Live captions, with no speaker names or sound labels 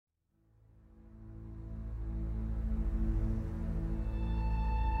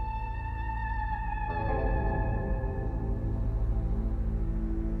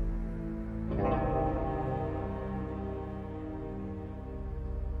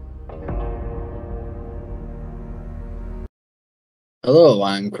Hello,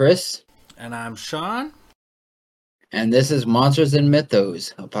 I'm Chris, And I'm Sean. and this is Monsters and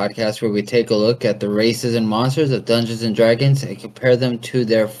Mythos, a podcast where we take a look at the races and monsters of Dungeons and Dragons and compare them to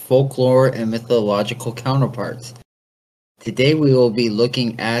their folklore and mythological counterparts. Today we will be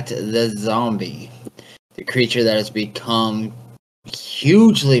looking at the zombie, the creature that has become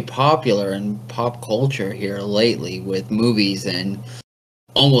hugely popular in pop culture here lately with movies and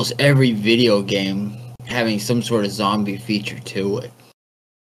almost every video game having some sort of zombie feature to it.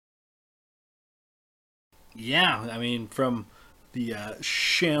 Yeah, I mean, from the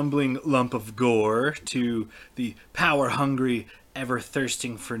shambling lump of gore to the power hungry, ever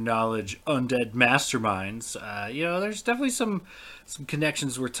thirsting for knowledge undead masterminds, there's definitely some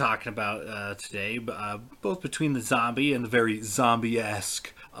connections we're talking about today, both between the zombie and the very zombie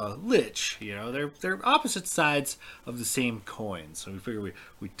esque lich. They're opposite sides of the same coin, so we figure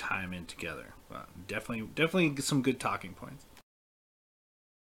we tie them in together. Definitely some good talking points.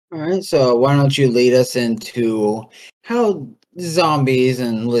 All right, so why don't you lead us into how zombies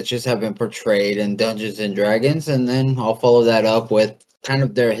and liches have been portrayed in Dungeons and Dragons, and then I'll follow that up with kind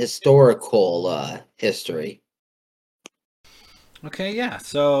of their historical history. Okay, yeah.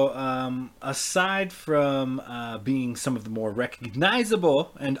 So, aside from being some of the more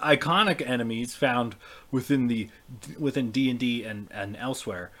recognizable and iconic enemies found within D&D and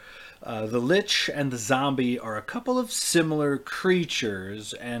elsewhere, the Lich and the Zombie are a couple of similar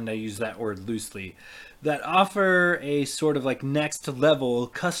creatures, and I use that word loosely, that offer a sort of like next level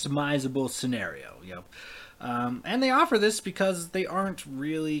customizable scenario. And they offer this because they aren't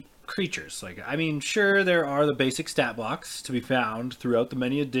really creatures. I mean, sure, there are the basic stat blocks to be found throughout the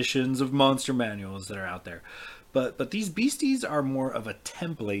many editions of monster manuals that are out there. But these beasties are more of a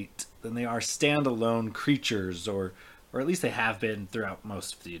template than they are standalone creatures, or at least they have been throughout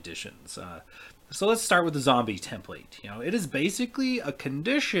most of the editions. So let's start with the zombie template. It is basically a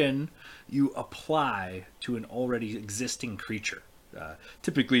condition you apply to an already existing creature.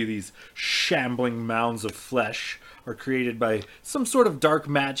 Typically, these shambling mounds of flesh are created by some sort of dark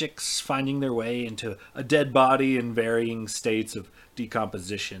magics finding their way into a dead body in varying states of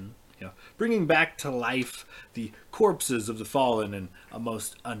decomposition, bringing back to life the corpses of the fallen in a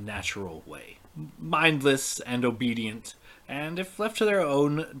most unnatural way. Mindless and obedient, and if left to their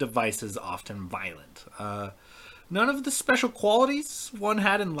own devices, often violent. None of the special qualities one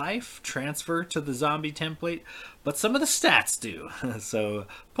had in life transfer to the zombie template, but some of the stats do. So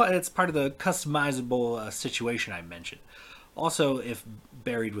it's part of the customizable situation I mentioned. Also, if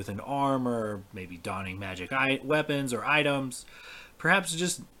buried within armor, maybe donning magic weapons or items, perhaps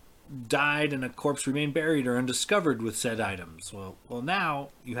just died and a corpse remained buried or undiscovered with said items. Well, now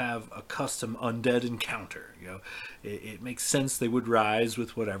you have a custom undead encounter. It makes sense they would rise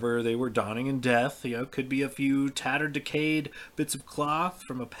with whatever they were donning in death. Could be a few tattered, decayed bits of cloth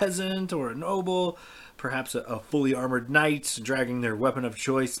from a peasant or a noble, perhaps a fully armored knight dragging their weapon of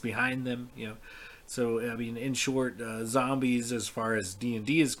choice behind them. So, I mean, in short, zombies, as far as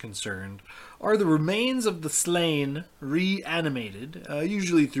D&D is concerned, are the remains of the slain reanimated,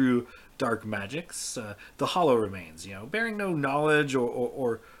 usually through dark magics. The hollow remains, bearing no knowledge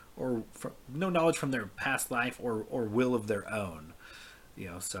no knowledge from their past life or will of their own.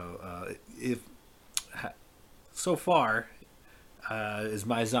 So if so far is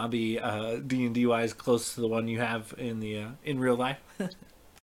my zombie D&D wise close to the one you have in real life?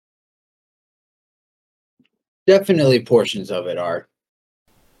 Definitely portions of it are.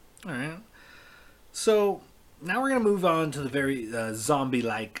 All right. So now we're gonna move on to the very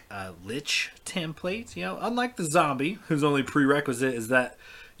zombie-like lich template. Unlike the zombie, whose only prerequisite is that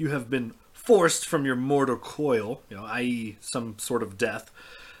you have been forced from your mortal coil, i.e., some sort of death.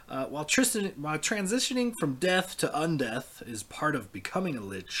 While transitioning from death to undeath is part of becoming a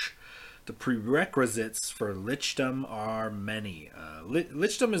lich, the prerequisites for lichdom are many.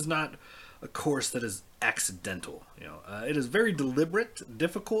 Lichdom is not a course that is accidental. It is very deliberate,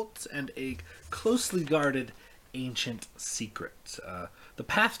 difficult, and a closely guarded ancient secret. The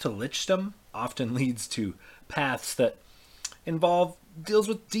path to lichdom often leads to paths that involve deals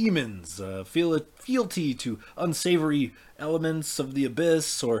with demons, fealty to unsavory elements of the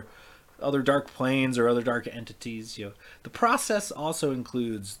abyss or other dark planes or other dark entities. The process also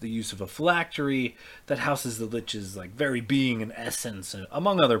includes the use of a phylactery that houses the lich's like very being and essence,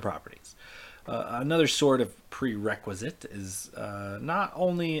 among other properties. Another sort of prerequisite is not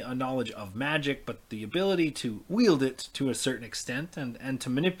only a knowledge of magic, but the ability to wield it to a certain extent and to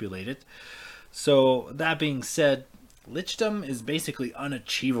manipulate it. So, that being said, Lichdom is basically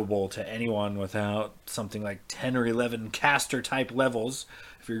unachievable to anyone without something like 10 or 11 caster type levels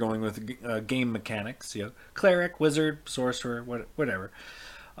if you're going with game mechanics, cleric, wizard, sorcerer, whatever.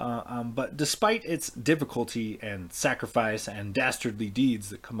 But despite its difficulty and sacrifice and dastardly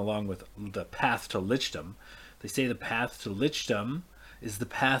deeds that come along with the path to lichdom, they say the path to lichdom is the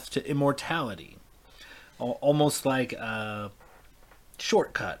path to immortality. Almost like a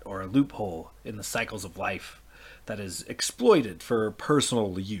shortcut or a loophole in the cycles of life that is exploited for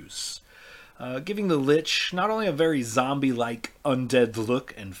personal use. Giving the Lich not only a very zombie-like undead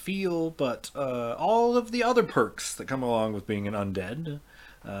look and feel, but all of the other perks that come along with being an undead.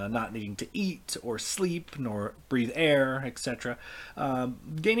 Not needing to eat or sleep nor breathe air, etc.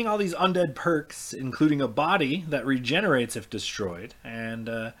 Gaining all these undead perks, including a body that regenerates if destroyed,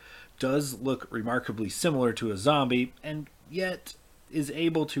 and does look remarkably similar to a zombie, and yet is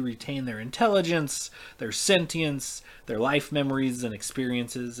able to retain their intelligence, their sentience, their life memories and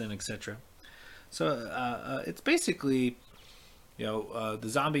experiences, and etc. So it's basically, the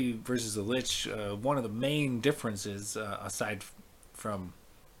zombie versus the Lich. One of the main differences, aside from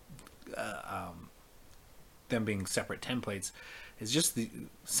them being separate templates, is just the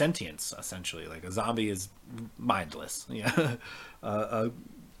sentience. Essentially, like a zombie is mindless,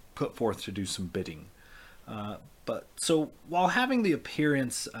 put forth to do some bidding. But so while having the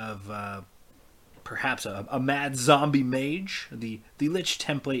appearance of perhaps a mad zombie mage, the Lich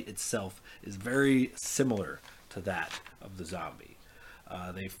template itself is very similar to that of the zombie.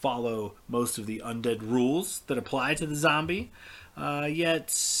 They follow most of the undead rules that apply to the zombie,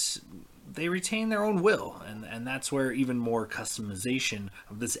 yet they retain their own will, and that's where even more customization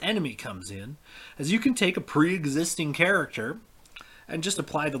of this enemy comes in, as you can take a pre-existing character and just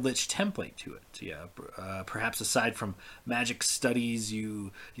apply the Lich template to it. Perhaps aside from magic studies,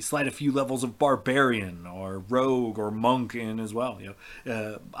 you slide a few levels of barbarian or rogue or monk in as well.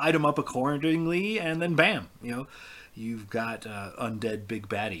 Item up accordingly, and then bam, you've got undead big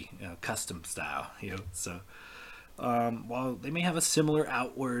baddie custom style. So while they may have a similar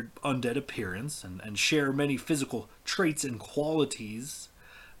outward undead appearance and share many physical traits and qualities,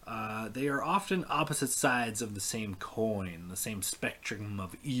 they are often opposite sides of the same coin, the same spectrum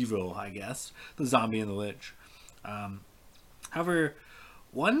of evil, I guess, the zombie and the Lich. However,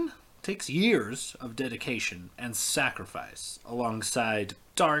 one takes years of dedication and sacrifice alongside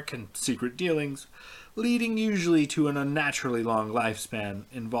dark and secret dealings, leading usually to an unnaturally long lifespan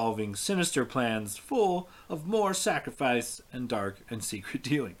involving sinister plans full of more sacrifice and dark and secret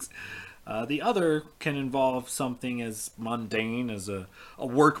dealings. The other can involve something as mundane as a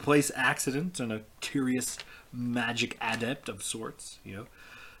workplace accident and a curious magic adept of sorts,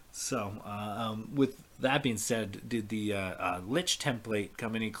 So, with that being said, did the Lich template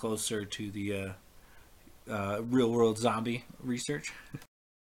come any closer to the real-world zombie research?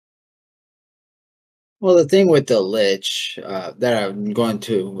 Well, the thing with the Lich that I'm going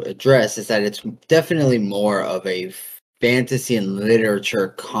to address is that it's definitely more of a fantasy and literature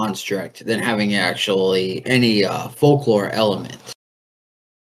construct than having actually any folklore element.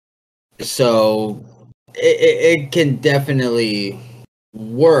 So it can definitely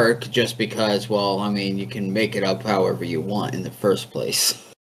work just because, well, I mean, you can make it up however you want in the first place.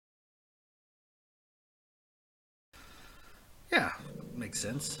 Yeah, makes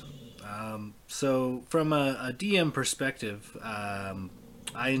sense. So from a DM perspective,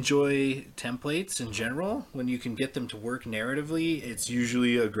 I enjoy templates in general. When you can get them to work narratively, it's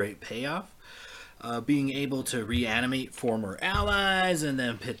usually a great payoff. Being able to reanimate former allies and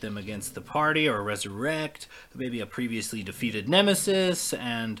then pit them against the party or resurrect maybe a previously defeated nemesis,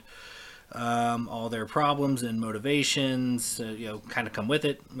 and all their problems and motivations, kind of come with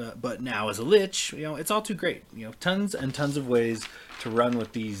it. But now as a Lich, it's all too great. Tons and tons of ways to run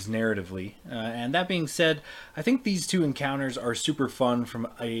with these narratively. And that being said, I think these two encounters are super fun from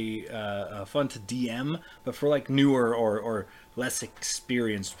fun to DM, but for like newer or less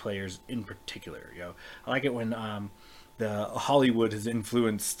experienced players in particular. I like it when the Hollywood has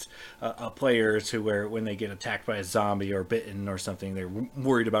influenced a player to where when they get attacked by a zombie or bitten or something, they're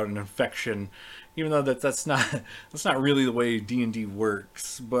worried about an infection, even though that's not really the way D&D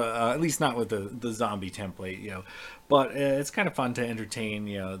works, but at least not with the zombie template. But it's kind of fun to entertain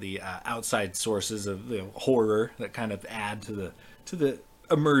the outside sources of horror that kind of add to the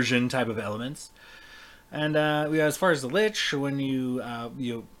immersion type of elements. And as far as the Lich, when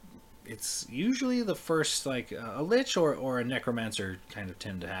it's usually the first, like a Lich or a Necromancer kind of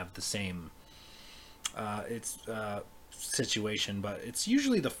tend to have the same situation, but it's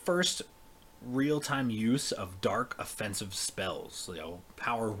usually the first real-time use of dark offensive spells,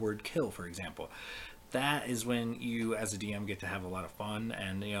 power word kill, for example. that is when you, as a DM, get to have a lot of fun,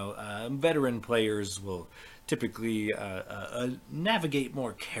 and veteran players will typically navigate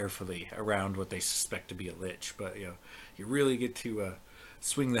more carefully around what they suspect to be a lich. But you really get to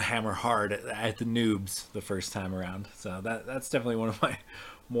swing the hammer hard at the noobs the first time around. So that's definitely one of my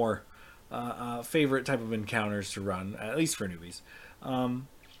more favorite type of encounters to run, at least for newbies.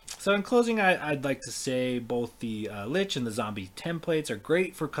 So in closing, I'd like to say both the Lich and the Zombie templates are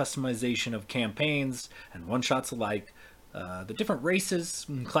great for customization of campaigns and one-shots alike. The different races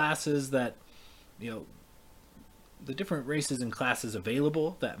and classes that, the different races and classes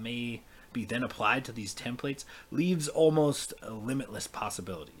available that may be then applied to these templates leaves almost limitless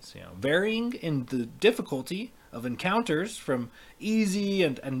possibilities. Varying in the difficulty of encounters from easy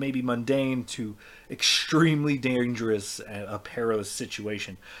and maybe mundane to extremely dangerous and a perilous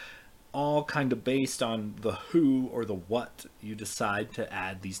situation, all kind of based on the who or the what you decide to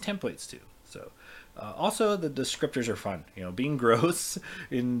add these templates to. So also the descriptors are fun, being gross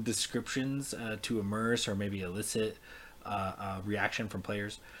in descriptions to immerse or maybe elicit a reaction from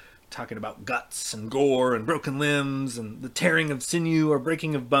players, talking about guts and gore and broken limbs and the tearing of sinew or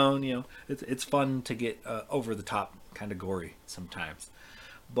breaking of bone. It's fun to get over the top, kind of gory sometimes.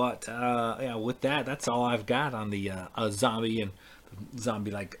 But with that's all I've got on the zombie and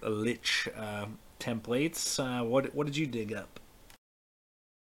zombie like lich templates. What did you dig up?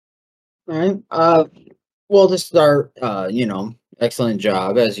 All right. Well, to start, excellent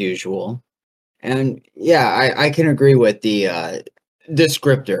job as usual. And yeah, I can agree with the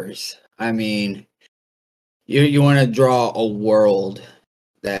descriptors. I mean, you want to draw a world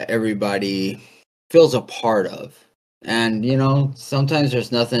that everybody feels a part of. And, sometimes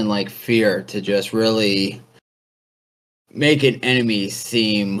there's nothing like fear to just really make an enemy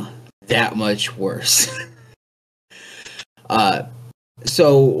seem that much worse.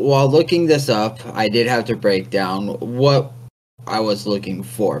 So while looking this up, I did have to break down what I was looking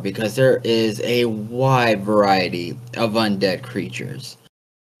for, because there is a wide variety of undead creatures.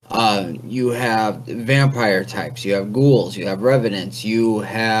 You have vampire types, you have ghouls, you have revenants, you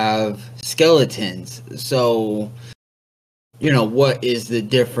have skeletons. So, what is the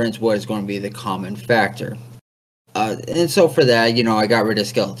difference? What is going to be the common factor? And so for that, I got rid of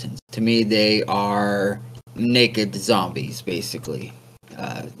skeletons. To me, they are naked zombies, basically.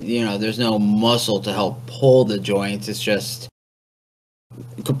 There's no muscle to help pull the joints. It's just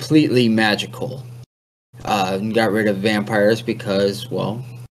completely magical. Got rid of vampires because, well,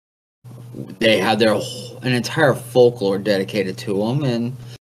 they have an entire folklore dedicated to them, and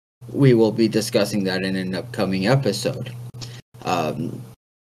we will be discussing that in an upcoming episode.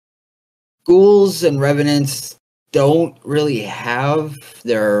 Ghouls and revenants don't really have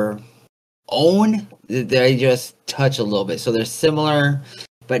their own. They just touch a little bit, so they're similar,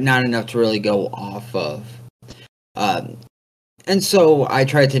 but not enough to really go off of. And so I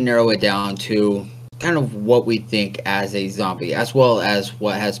tried to narrow it down to kind of what we think as a zombie, as well as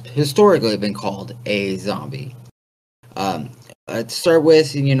what has historically been called a zombie. To start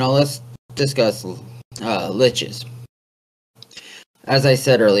with, let's discuss liches. As I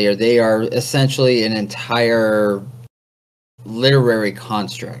said earlier, they are essentially an entire literary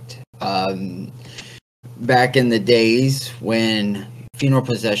construct. Back in the days when funeral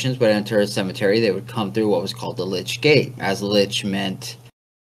processions would enter a cemetery, they would come through what was called the Lich Gate, as lich meant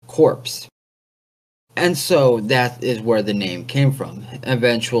corpse. And so that is where the name came from.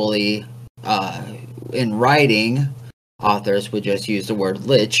 Eventually, in writing, authors would just use the word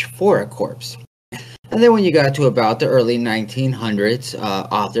lich for a corpse. And then when you got to about the early 1900s,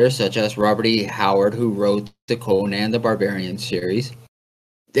 authors such as Robert E. Howard, who wrote the Conan the Barbarian series,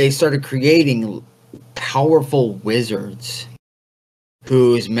 they started creating powerful wizards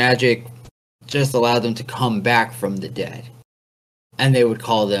whose magic just allowed them to come back from the dead. And they would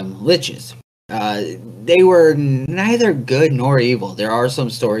call them liches. They were neither good nor evil. There are some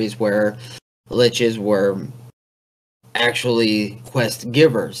stories where liches were actually quest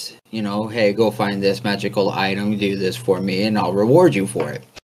givers. Hey, go find this magical item, do this for me, and I'll reward you for it.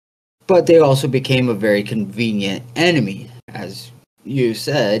 But they also became a very convenient enemy. As you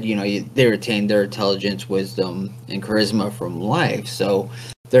said, they retain their intelligence, wisdom, and charisma from life. So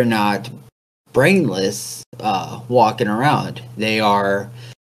they're not brainless walking around. They are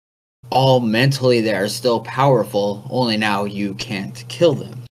all mentally there, still powerful, only now you can't kill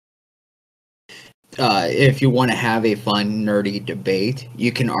them. If you want to have a fun, nerdy debate,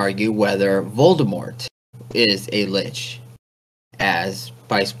 you can argue whether Voldemort is a lich, as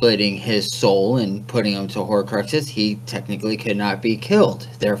by splitting his soul and putting him to Horcruxes, he technically could not be killed.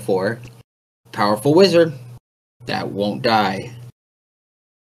 Therefore, powerful wizard that won't die.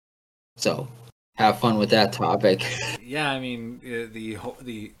 So, have fun with that topic. Yeah, I mean the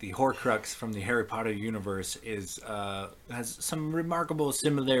Horcrux from the Harry Potter universe is has some remarkable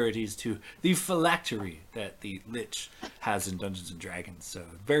similarities to the phylactery that the Lich has in Dungeons and Dragons. So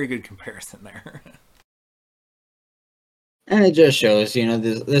very good comparison there. And it just shows,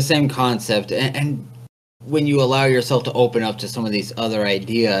 the same concept. And when you allow yourself to open up to some of these other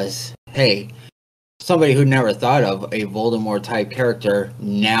ideas, hey, somebody who never thought of a Voldemort type character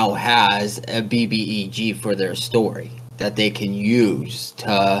now has a BBEG for their story that they can use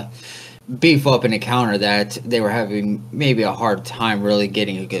to beef up an encounter that they were having maybe a hard time really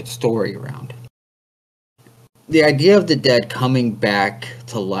getting a good story around. The idea of the dead coming back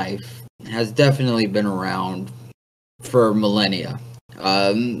to life has definitely been around for millennia.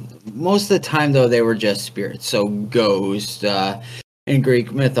 Most of the time, though, they were just spirits. So ghosts. In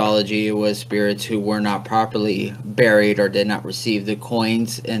Greek mythology, it was spirits who were not properly buried or did not receive the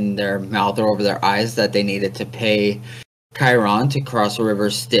coins in their mouth or over their eyes that they needed to pay Chiron to cross the river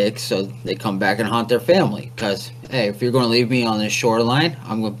Styx, so they come back and haunt their family. Because, hey, if you're going to leave me on the shoreline,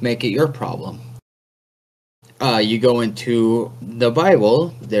 I'm going to make it your problem. You go into the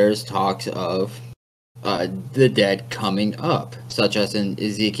Bible, there's talks of the dead coming up, such as in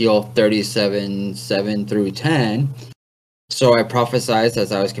Ezekiel 37:7 through 10. So I prophesied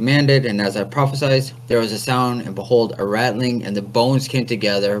as I was commanded, and as I prophesied, there was a sound, and behold, a rattling, and the bones came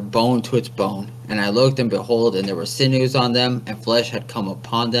together, bone to its bone. And I looked, and behold, and there were sinews on them, and flesh had come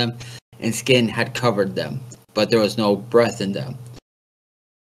upon them, and skin had covered them, but there was no breath in them.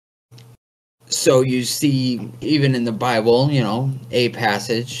 So you see, even in the Bible, a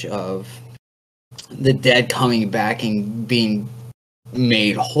passage of the dead coming back and being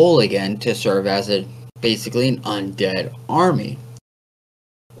made whole again to serve as basically an undead army.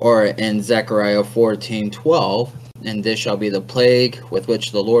 Or in Zechariah 14:12, and this shall be the plague with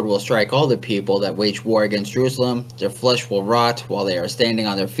which the Lord will strike all the people that wage war against Jerusalem. Their flesh will rot while they are standing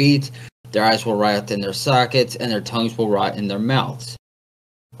on their feet. Their eyes will rot in their sockets, and their tongues will rot in their mouths.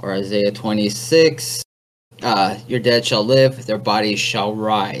 Or Isaiah 26, your dead shall live, their bodies shall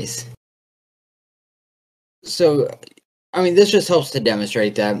rise. So, I mean, this just helps to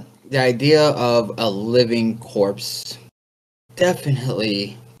demonstrate that the idea of a living corpse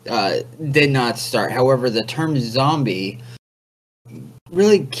definitely did not start. However, the term zombie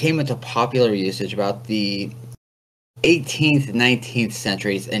really came into popular usage about the 18th, 19th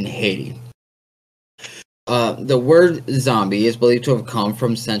centuries in Haiti. The word zombie is believed to have come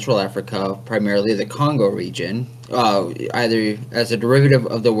from Central Africa, primarily the Congo region, either as a derivative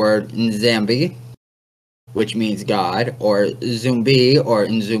of the word Nzambi, which means God, or Zumbi or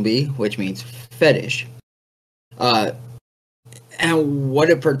Nzumbi, which means fetish. And what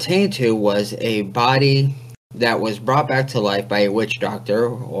it pertained to was a body that was brought back to life by a witch doctor,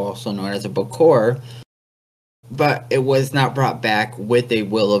 also known as a Bokor, but it was not brought back with a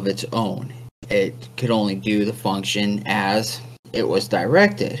will of its own. It could only do the function as it was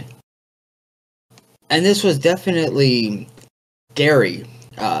directed. And this was definitely scary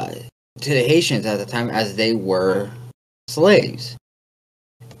to the Haitians at the time, as they were slaves.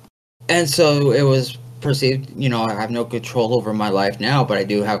 And so it was perceived, I have no control over my life now, but I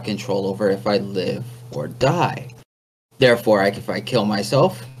do have control over if I live or die. Therefore, if I kill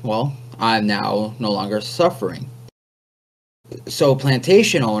myself, well, I'm now no longer suffering. So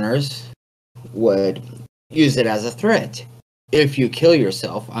plantation owners would use it as a threat. If you kill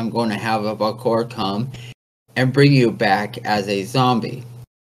yourself, I'm going to have a Bokor come and bring you back as a zombie,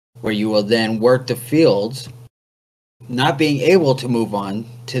 where you will then work the fields, not being able to move on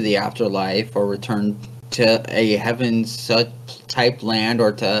to the afterlife or return to a heaven's type land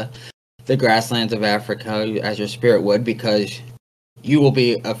or to the grasslands of Africa as your spirit would, because you will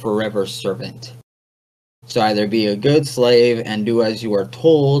be a forever servant. So either be a good slave and do as you are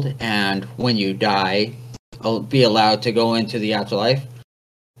told, and when you die, be allowed to go into the afterlife,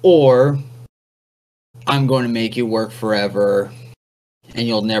 or I'm going to make you work forever and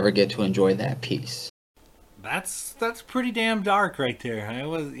you'll never get to enjoy that peace. That's pretty damn dark right there.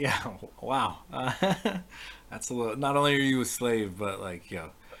 Wow. That's a little. Not only are you a slave, but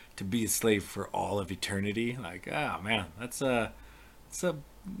to be a slave for all of eternity. Oh man, it's a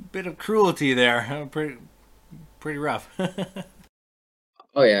bit of cruelty there. Pretty rough.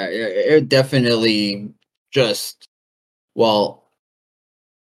 Oh yeah, it definitely just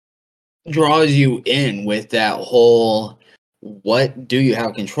draws you in with that whole, what do you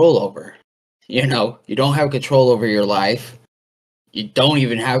have control over? You don't have control over your life. You don't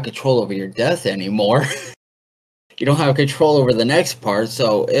even have control over your death anymore. You don't have control over the next part.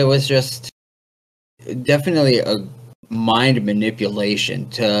 So it was just definitely a mind manipulation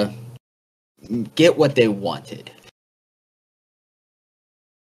to get what they wanted.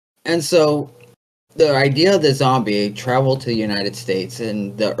 And so the idea of the zombie traveled to the United States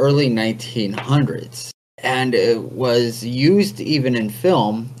in the early 1900s. And it was used even in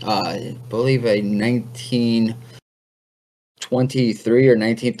film, I believe a 1923 or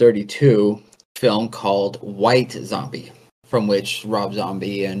 1932 film called White Zombie, from which Rob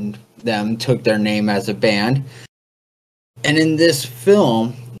Zombie and them took their name as a band. And in this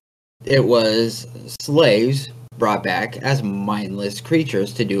film, it was slaves brought back as mindless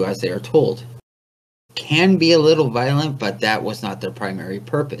creatures to do as they are told. Can be a little violent, but that was not their primary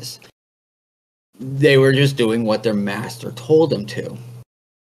purpose. They were just doing what their master told them to.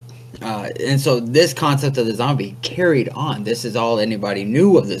 And so this concept of the zombie carried on. This is all anybody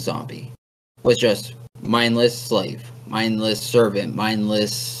knew of the zombie, was just mindless slave, mindless servant,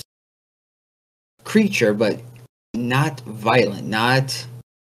 mindless creature, but not violent, not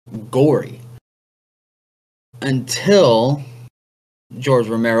gory. Until George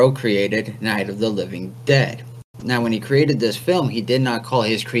Romero created Night of the Living Dead. Now, when he created this film, he did not call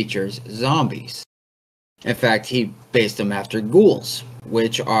his creatures zombies. In fact, he based them after ghouls,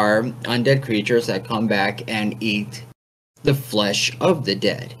 which are undead creatures that come back and eat the flesh of the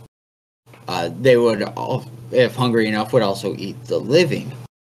dead. They would, if hungry enough, would also eat the living.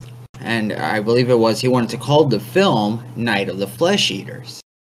 And I believe he wanted to call the film Night of the Flesh Eaters.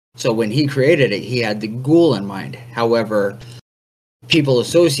 So when he created it, he had the ghoul in mind. However, people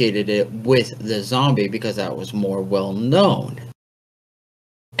associated it with the zombie because that was more well known.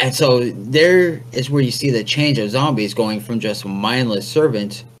 And so there is where you see the change of zombies going from just mindless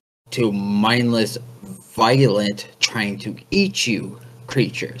servants to mindless, violent, trying to eat you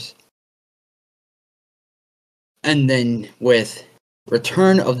creatures. And then with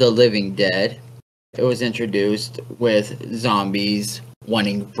Return of the Living Dead, it was introduced with zombies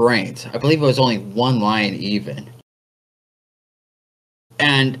wanting brains. I believe it was only one line even.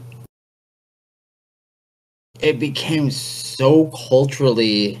 And it became so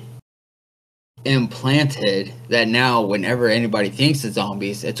culturally implanted that now whenever anybody thinks of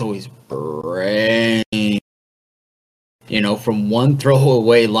zombies, it's always brain. You know, from one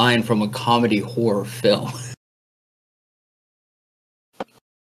throwaway line from a comedy horror film.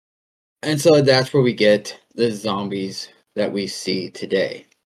 And so that's where we get the zombies that we see today.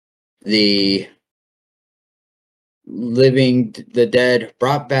 The dead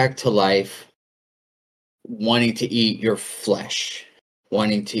brought back to life, wanting to eat your flesh,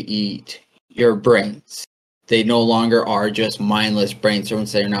 wanting to eat your brains. They no longer are just mindless brain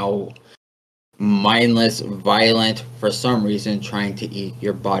servants. They're now mindless, violent, for some reason, trying to eat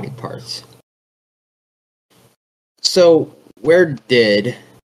your body parts. So,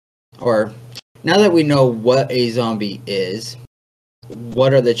 now that we know what a zombie is,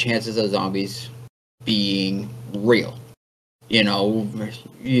 what are the chances of zombies being real? You know,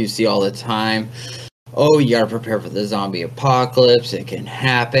 you see all the time, oh, you gotta prepare for the zombie apocalypse, it can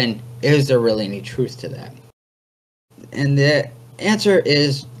happen. Is there really any truth to that? And the answer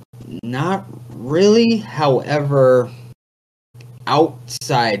is not really, however,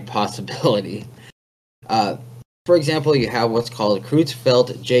 outside possibility. For example, you have what's called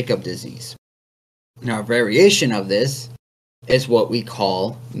Creutzfeldt-Jakob disease. Now, a variation of this is what we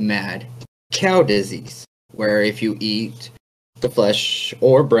call mad cow disease, where if you eat the flesh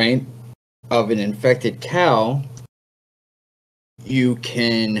or brain of an infected cow, you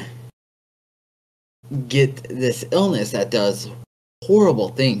can get this illness that does horrible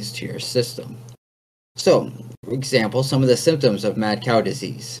things to your system. So, for example, some of the symptoms of mad cow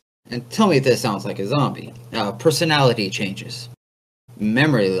disease. And tell me if this sounds like a zombie. Personality changes,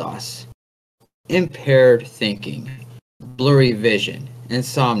 memory loss, impaired thinking, blurry vision,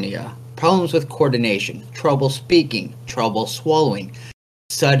 insomnia, problems with coordination, trouble speaking, trouble swallowing,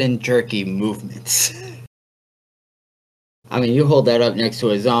 sudden jerky movements. I mean, you hold that up next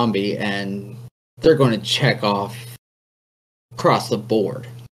to a zombie and they're going to check off across the board.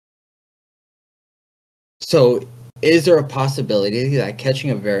 So, is there a possibility that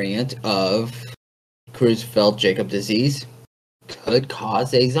catching a variant of Creutzfeldt-Jakob disease could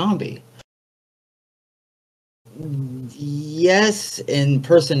cause a zombie? Yes, in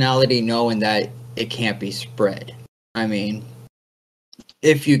personality, knowing that it can't be spread. I mean,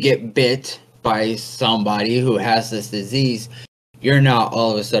 if you get bit by somebody who has this disease, you're not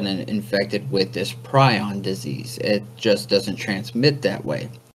all of a sudden infected with this prion disease. It just doesn't transmit that way.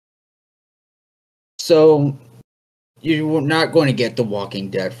 So, you're not going to get the Walking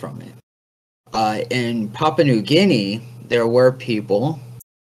Dead from it. In Papua New Guinea, there were people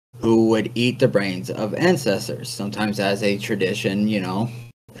who would eat the brains of ancestors, sometimes as a tradition, you know,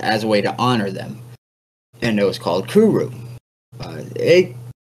 as a way to honor them. And it was called Kuru. It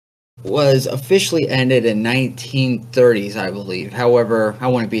was officially ended in 1930s, I believe. However, I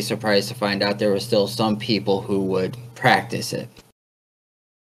wouldn't be surprised to find out there were still some people who would practice it.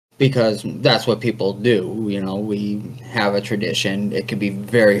 Because that's what people do, you know, we have a tradition. It can be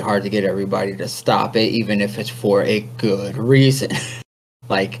very hard to get everybody to stop it, even if it's for a good reason.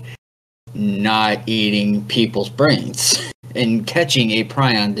 Like not eating people's brains and catching a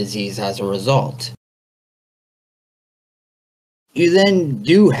prion disease as a result. You then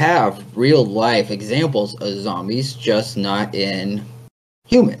do have real life examples of zombies, just not in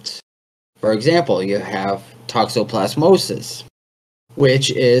humans. For example, you have toxoplasmosis,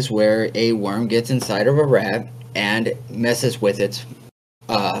 which is where a worm gets inside of a rat and messes with its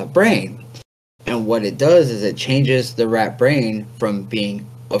brain. And what it does is it changes the rat brain from being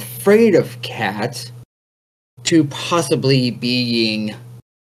afraid of cats to possibly being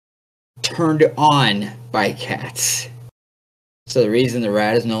turned on by cats. So the reason the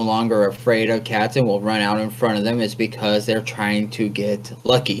rat is no longer afraid of cats and will run out in front of them is because they're trying to get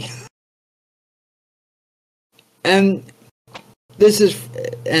lucky. And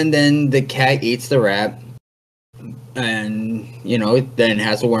then the cat eats the rat, and, you know, it then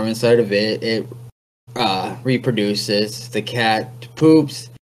has a worm inside of it. It reproduces, the cat poops,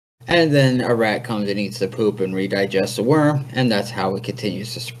 and then a rat comes and eats the poop and redigests the worm, and that's how it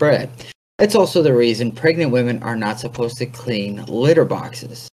continues to spread. It's also the reason pregnant women are not supposed to clean litter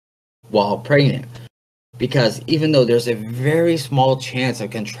boxes while pregnant. Because even though there's a very small chance of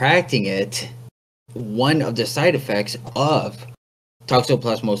contracting it, one of the side effects of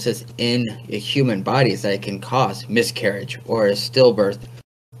toxoplasmosis in a human body is that it can cause miscarriage or a stillbirth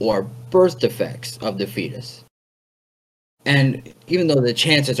or birth defects of the fetus. And even though the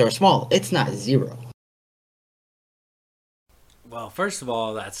chances are small, it's not zero. Well, first of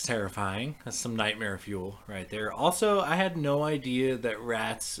all, that's terrifying. That's some nightmare fuel right there. Also, I had no idea that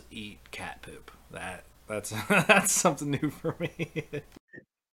rats eat cat poop. That's that's something new for me.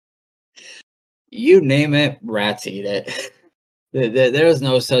 You name it, rats eat it. There's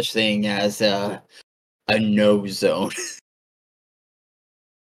no such thing as a no zone.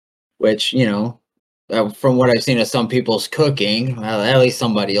 Which, you know, from what I've seen of some people's cooking, well, at least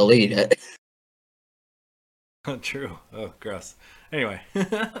somebody will eat it. True. Oh, gross. Anyway.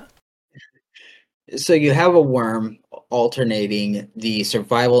 So you have a worm alternating the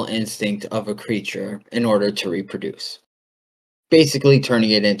survival instinct of a creature in order to reproduce. Basically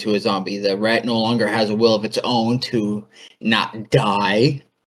turning it into a zombie. The rat no longer has a will of its own to not die.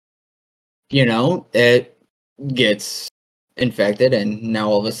 You know, it gets infected, and now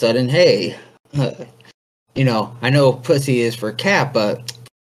all of a sudden, hey, you know, I know pussy is for cat, but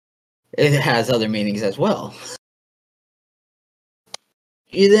it has other meanings as well.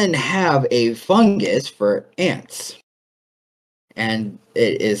 You then have a fungus for ants, and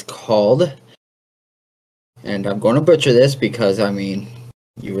it is called, and I'm going to butcher this because, I mean,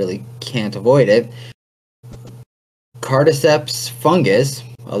 you really can't avoid it, Cordyceps fungus,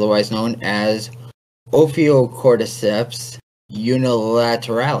 otherwise known as Ophiocordyceps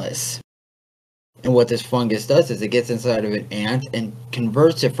unilateralis. And what this fungus does is it gets inside of an ant and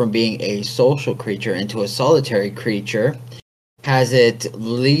converts it from being a social creature into a solitary creature, has it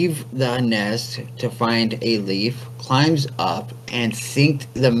leave the nest to find a leaf, climbs up, and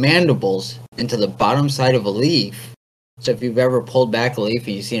sink the mandibles into the bottom side of a leaf. So if you've ever pulled back a leaf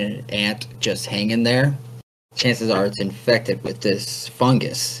and you've seen an ant just hanging there, chances are it's infected with this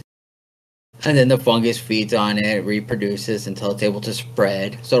fungus. And then the fungus feeds on it, reproduces until it's able to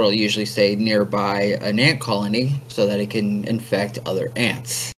spread. So it'll usually stay nearby an ant colony so that it can infect other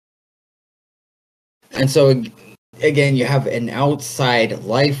ants. And so, again, you have an outside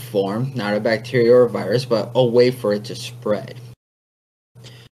life form, not a bacteria or a virus, but a way for it to spread.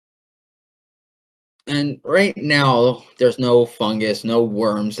 And right now, there's no fungus, no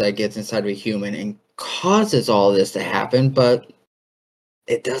worms that gets inside of a human and causes all this to happen, but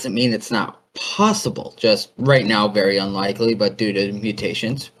it doesn't mean it's not possible. Just right now, very unlikely, but due to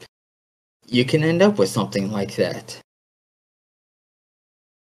mutations, you can end up with something like that.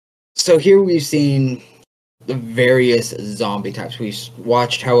 So here we've seen the various zombie types. We've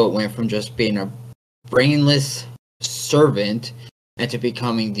watched how it went from just being a brainless servant and to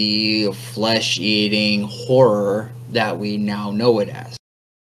becoming the flesh-eating horror that we now know it as.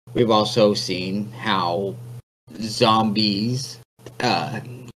 We've also seen how zombies,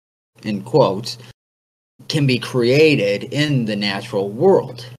 in quotes, can be created in the natural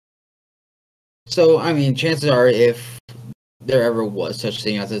world. So, I mean, chances are if there ever was such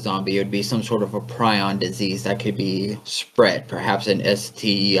thing as a zombie, it would be some sort of a prion disease that could be spread, perhaps an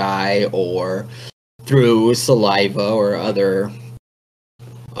STI or through saliva or other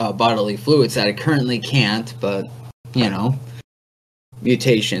bodily fluids that it currently can't, but,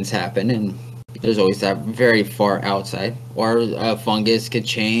 mutations happen, and there's always that very far outside. Or a fungus could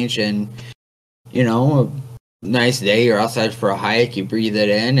change, and, a nice day, you're outside for a hike, you breathe it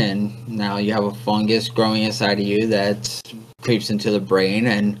in, and now you have a fungus growing inside of you that creeps into the brain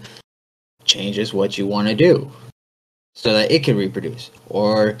and changes what you want to do so that it can reproduce.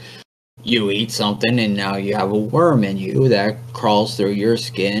 Or you eat something and now you have a worm in you that crawls through your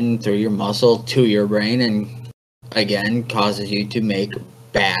skin, through your muscle, to your brain, and again causes you to make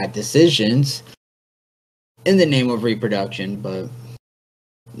bad decisions in the name of reproduction, but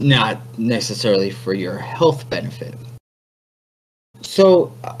not necessarily for your health benefit.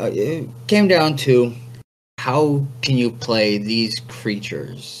 So it came down to, how can you play these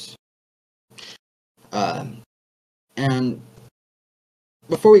creatures? And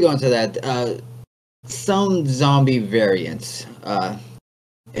before we go into that, some zombie variants.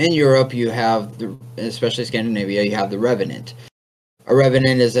 In Europe, you have, especially Scandinavia, you have the Revenant. A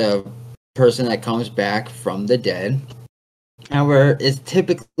Revenant is a person that comes back from the dead. However, it's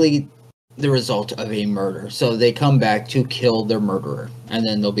typically the result of a murder. So they come back to kill their murderer, and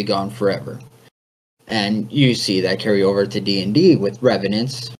then they'll be gone forever. And you see that carry over to D&D with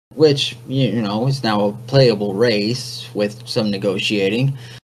Revenants, which, is now a playable race with some negotiating,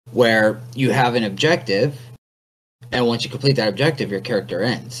 where you have an objective, and once you complete that objective, your character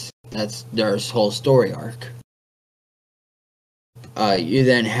ends. That's their whole story arc. You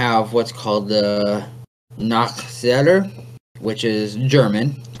then have what's called the Nachseller, which is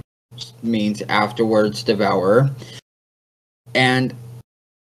German, means afterwards devourer, and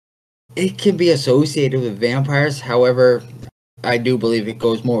it can be associated with vampires. However, I do believe it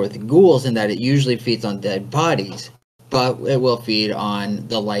goes more with ghouls in that it usually feeds on dead bodies, but it will feed on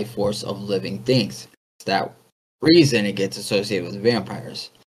the life force of living things. It's that reason it gets associated with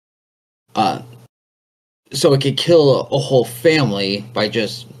vampires. So it could kill a whole family by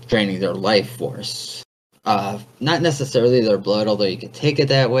just draining their life force. Not necessarily their blood, although you could take it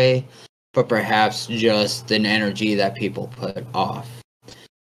that way, but perhaps just an energy that people put off.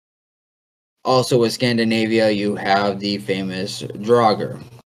 Also with Scandinavia, you have the famous Draugr.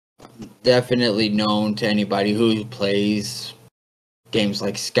 Definitely known to anybody who plays games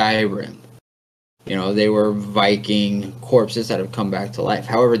like Skyrim. They were Viking corpses that have come back to life.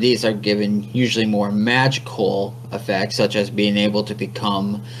 However, these are given usually more magical effects, such as being able to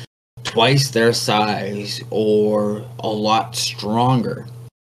become twice their size or a lot stronger.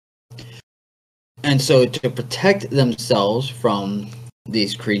 And so to protect themselves from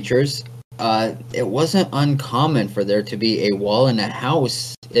these creatures, it wasn't uncommon for there to be a wall in a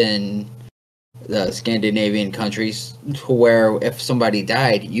house in the Scandinavian countries to where if somebody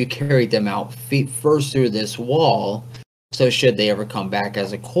died, you carried them out feet first through this wall, so should they ever come back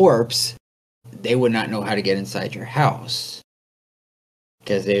as a corpse, they would not know how to get inside your house.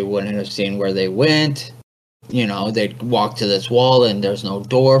 Because they wouldn't have seen where they went. They'd walk to this wall and there's no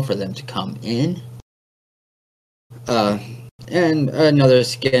door for them to come in. And another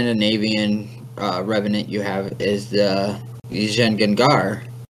Scandinavian revenant you have is the Jengengard,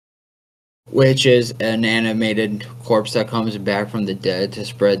 which is an animated corpse that comes back from the dead to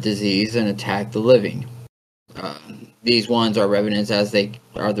spread disease and attack the living. These ones are revenants as they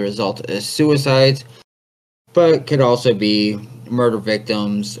are the result of suicides, but could also be murder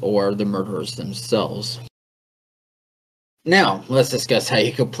victims or the murderers themselves. Now, let's discuss how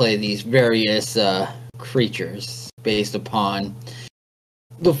you could play these various creatures based upon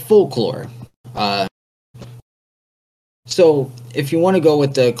the folklore. So, if you want to go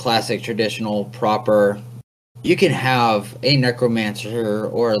with the classic, traditional, proper, you can have a necromancer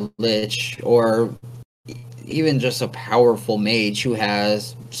or a lich or even just a powerful mage who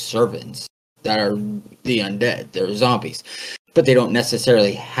has servants that are the undead. They're zombies. But they don't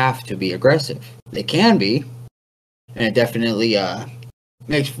necessarily have to be aggressive. They can be, and it definitely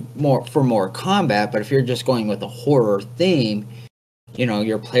makes for more combat, but if you're just going with a horror theme,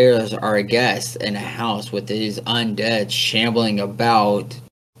 your players are a guest in a house with these undead shambling about,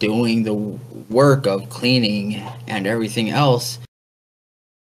 doing the work of cleaning and everything else.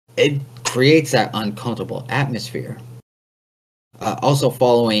 It creates that uncomfortable atmosphere. Also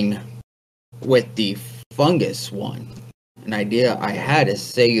following with the fungus one, an idea I had is,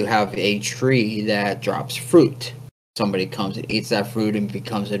 say you have a tree that drops fruit. Somebody comes and eats that fruit and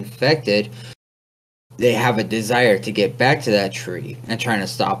becomes infected. they have a desire to get back to that tree, and trying to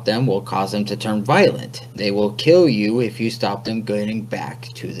stop them will cause them to turn violent. They will kill you if you stop them getting back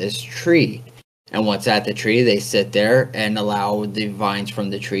to this tree. And once at the tree, they sit there and allow the vines from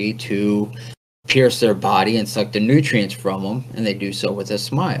the tree to pierce their body and suck the nutrients from them, and they do so with a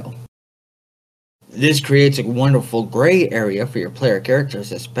smile. This creates a wonderful gray area for your player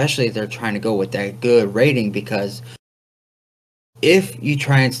characters, especially if they're trying to go with that good rating, because if you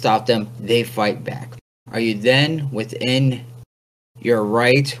try and stop them, they fight back. Are you then within your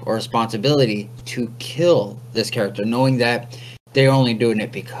right or responsibility to kill this character, knowing that they're only doing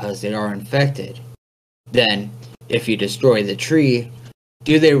it because they are infected? Then, if you destroy the tree,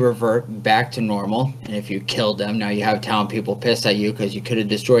 do they revert back to normal? And if you kill them, now you have town people pissed at you because you could have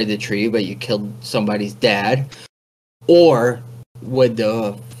destroyed the tree, but you killed somebody's dad. Or would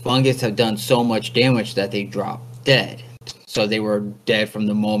the fungus have done so much damage that they dropped dead? So they were dead from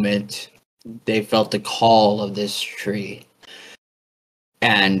the moment they felt the call of this tree.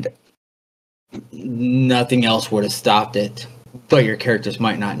 And nothing else would have stopped it. But your characters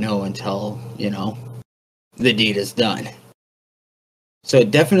might not know until, the deed is done. So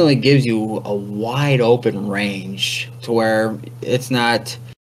it definitely gives you a wide open range to where it's not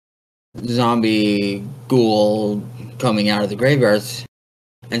zombie ghoul coming out of the graveyards.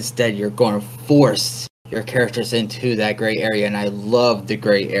 Instead, you're going to force your characters into that gray area, and I love the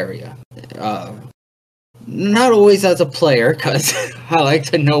gray area. Not always as a player, because I like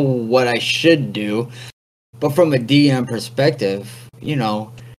to know what I should do, but from a DM perspective,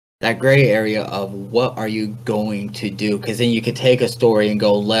 that gray area of what are you going to do, because then you could take a story and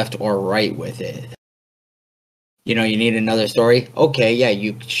go left or right with it. You need another story? Okay, yeah,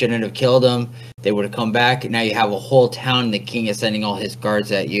 you shouldn't have killed them. They would have come back. Now you have a whole town, and the king is sending all his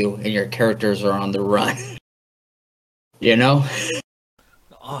guards at you, and your characters are on the run.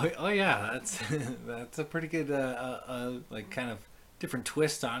 Oh yeah, that's a pretty good kind of different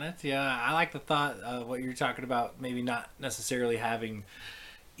twist on it. Yeah, I like the thought of what you're talking about. Maybe not necessarily having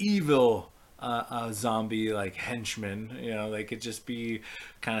evil zombie like henchmen. They could just be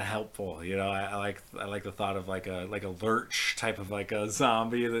kind of helpful. I like the thought of like a lurch type of like a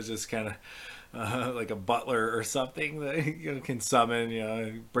zombie that's just kind of like a butler or something that can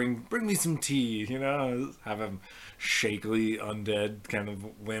summon. Bring me some tea. Have him shakily undead kind of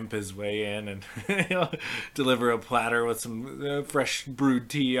limp his way in and deliver a platter with some fresh brewed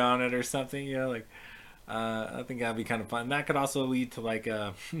tea on it or something. I think that'd be kind of fun. That could also lead to like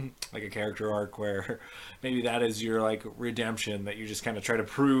a like a character arc where maybe that is your like redemption, that you just kind of try to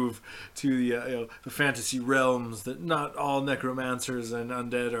prove to the the fantasy realms that not all necromancers and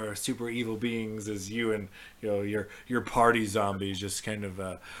undead are super evil beings, as you and your party zombies just kind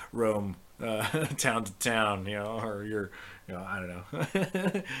of roam town to town, or your I don't know.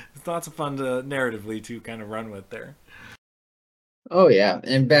 It's lots of fun to narratively to kind of run with there. Oh yeah,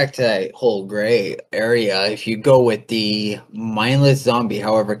 and back to that whole gray area, if you go with the mindless zombie,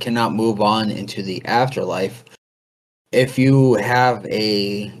 however, cannot move on into the afterlife, if you have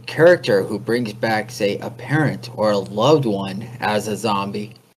a character who brings back, say, a parent or a loved one as a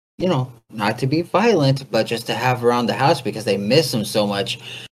zombie, not to be violent, but just to have around the house because they miss them so much,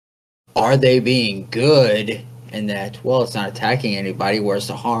 are they being good in that, well, it's not attacking anybody, where's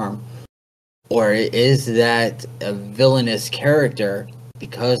the harm? Or is that a villainous character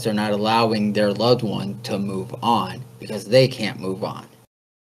because they're not allowing their loved one to move on because they can't move on?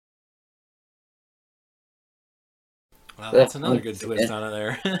 Well, that's another good twist on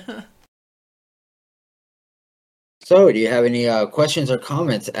it there. So, do you have any questions or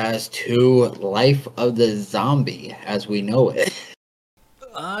comments as to Life of the Zombie as we know it?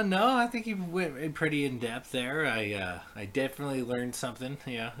 No, I think you went pretty in depth there. I definitely learned something.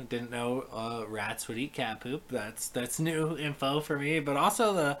 Yeah, I didn't know rats would eat cat poop. That's new info for me. But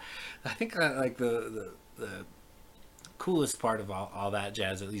also I think like the coolest part of all that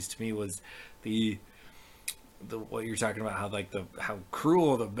jazz, at least to me, was the what you're talking about, how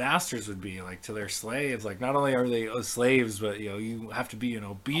cruel the masters would be like to their slaves. Like, not only are they slaves, but you have to be an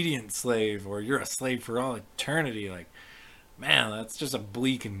obedient slave, or you're a slave for all eternity. Like, man, that's just a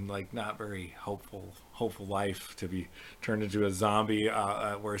bleak and like not very hopeful life to be turned into a zombie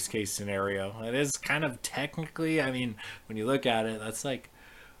at worst case scenario. It is kind of technically, I mean, when you look at it, that's like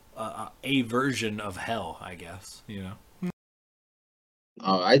a version of hell, I guess.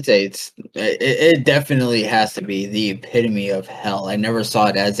 Oh, I'd say it definitely has to be the epitome of hell. I never saw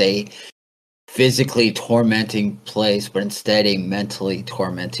it as a physically tormenting place, but instead a mentally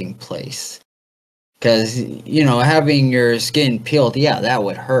tormenting place. Because, having your skin peeled, yeah, that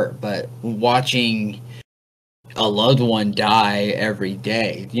would hurt. But watching a loved one die every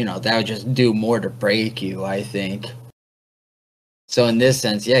day. You know, that would just do more to break you, I think. So in this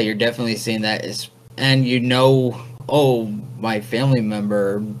sense, yeah, you're definitely seeing that and you know, oh, my family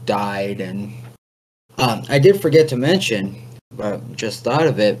member died. And I did forget to mention, but just thought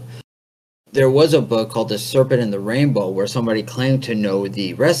of it, there was a book called The Serpent and the Rainbow where somebody claimed to know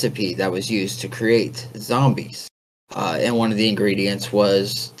the recipe that was used to create zombies. And one of the ingredients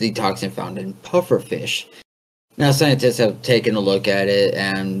was the toxin found in pufferfish. Now, scientists have taken a look at it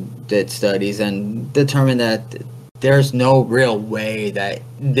and did studies and determined that there's no real way that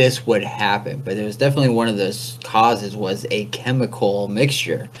this would happen. But it was definitely one of the causes was a chemical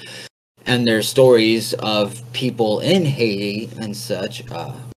mixture. And there's stories of people in Haiti and such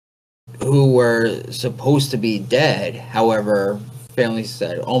who were supposed to be dead. However, families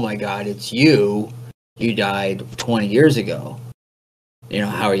said, oh my God, it's you. You died 20 years ago. You know,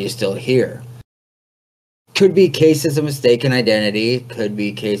 how are you still here? Could be cases of mistaken identity. Could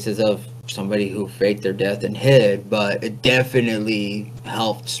be cases of somebody who faked their death and hid. But it definitely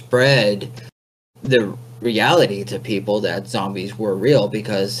helped spread the reality to people that zombies were real.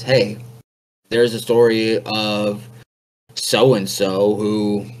 Because, hey, there's a story of so-and-so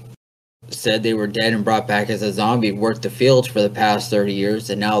who said they were dead and brought back as a zombie, worked the fields for the past 30 years,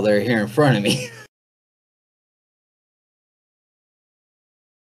 and now they're here in front of me.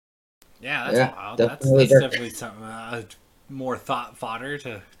 Yeah, that's wild. That's definitely something more thought fodder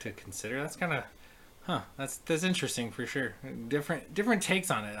to consider. That's kind of that's interesting for sure. Different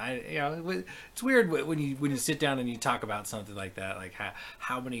takes on it. It's weird when you sit down and you talk about something like that. Like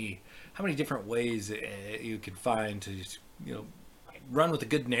how many different ways you can find to run with a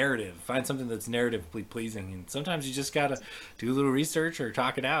good narrative, find something that's narratively pleasing, and sometimes you just gotta do a little research or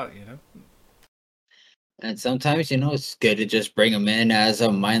talk it out. And sometimes, it's good to just bring them in as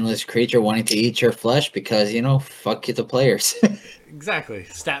a mindless creature wanting to eat your flesh because, fuck you, the players. Exactly.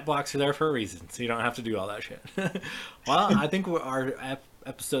 Stat blocks are there for a reason, so you don't have to do all that shit. Well, I think our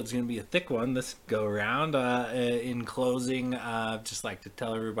episode's going to be a thick one this go around. In closing, just like to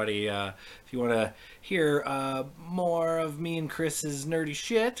tell everybody, if you want to hear more of me and Chris's nerdy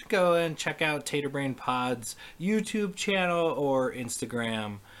shit, go and check out Taterbrain Pod's YouTube channel or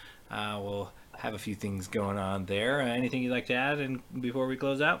Instagram. We'll have a few things going on there. Anything you'd like to add and before we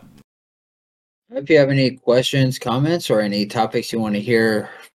close out? If you have any questions, comments, or any topics you want to hear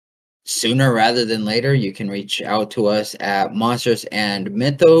sooner rather than later, you can reach out to us at Monsters and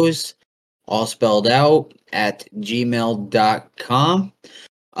Mythos, all spelled out, at gmail.com.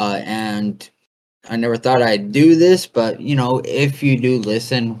 And I never thought I'd do this, but, if you do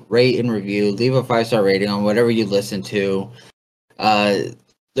listen, rate and review, leave a 5-star rating on whatever you listen to.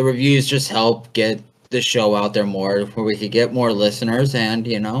 The reviews just help get the show out there more, where we could get more listeners and,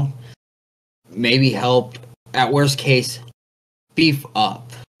 maybe help, at worst case, beef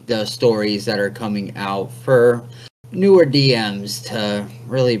up the stories that are coming out for newer DMs to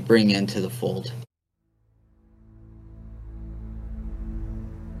really bring into the fold.